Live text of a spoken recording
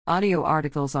Audio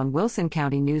articles on Wilson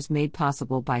County News made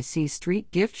possible by C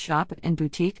Street Gift Shop and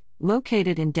Boutique,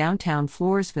 located in downtown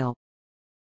Floresville.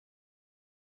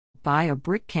 Buy a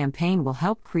Brick campaign will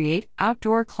help create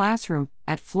outdoor classroom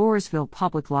at Floresville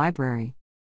Public Library.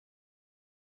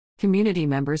 Community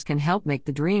members can help make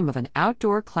the dream of an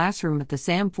outdoor classroom at the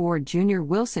Sam Ford Jr.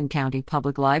 Wilson County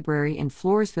Public Library in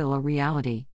Floresville a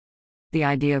reality. The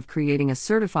idea of creating a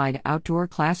certified outdoor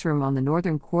classroom on the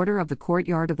northern quarter of the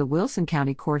courtyard of the Wilson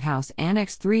County Courthouse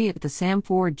Annex 3 at the Sam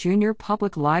Ford Jr.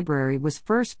 Public Library was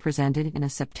first presented in a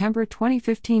September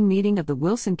 2015 meeting of the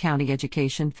Wilson County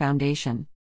Education Foundation.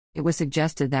 It was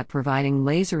suggested that providing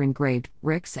laser-engraved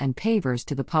bricks and pavers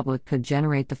to the public could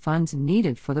generate the funds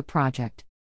needed for the project.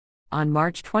 On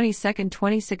March 22,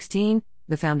 2016,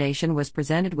 the foundation was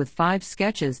presented with 5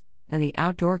 sketches, and the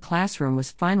outdoor classroom was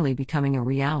finally becoming a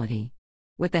reality.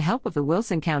 With the help of the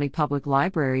Wilson County Public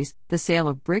Libraries, the sale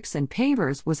of bricks and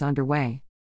pavers was underway.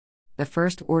 The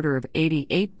first order of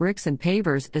 88 bricks and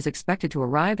pavers is expected to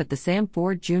arrive at the Sam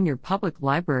Ford Jr. Public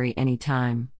Library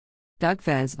anytime. Doug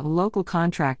Fez, a local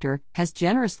contractor, has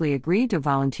generously agreed to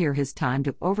volunteer his time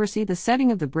to oversee the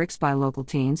setting of the bricks by local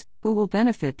teens, who will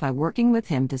benefit by working with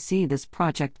him to see this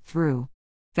project through.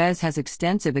 Fez has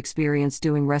extensive experience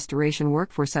doing restoration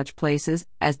work for such places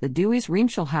as the Dewey's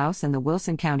Reamshell House and the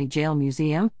Wilson County Jail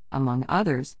Museum, among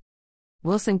others.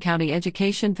 Wilson County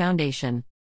Education Foundation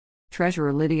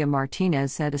Treasurer Lydia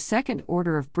Martinez said a second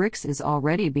order of bricks is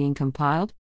already being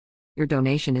compiled. Your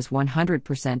donation is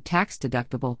 100% tax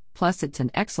deductible, plus it's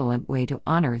an excellent way to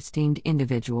honor esteemed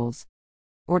individuals.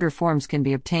 Order forms can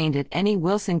be obtained at any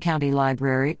Wilson County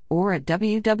Library or at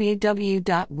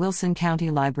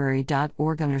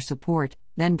www.wilsoncountylibrary.org under support,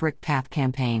 then Brick Path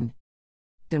campaign.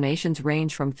 Donations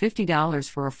range from $50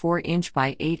 for a 4-inch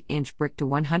by 8-inch brick to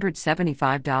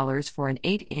 $175 for an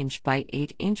 8-inch by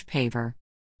 8-inch paver.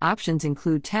 Options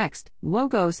include text,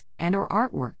 logos, and/or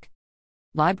artwork.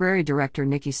 Library Director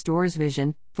Nikki Store's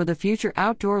vision for the future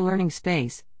outdoor learning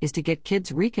space is to get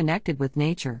kids reconnected with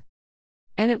nature.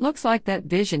 And it looks like that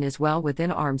vision is well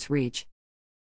within arm's reach.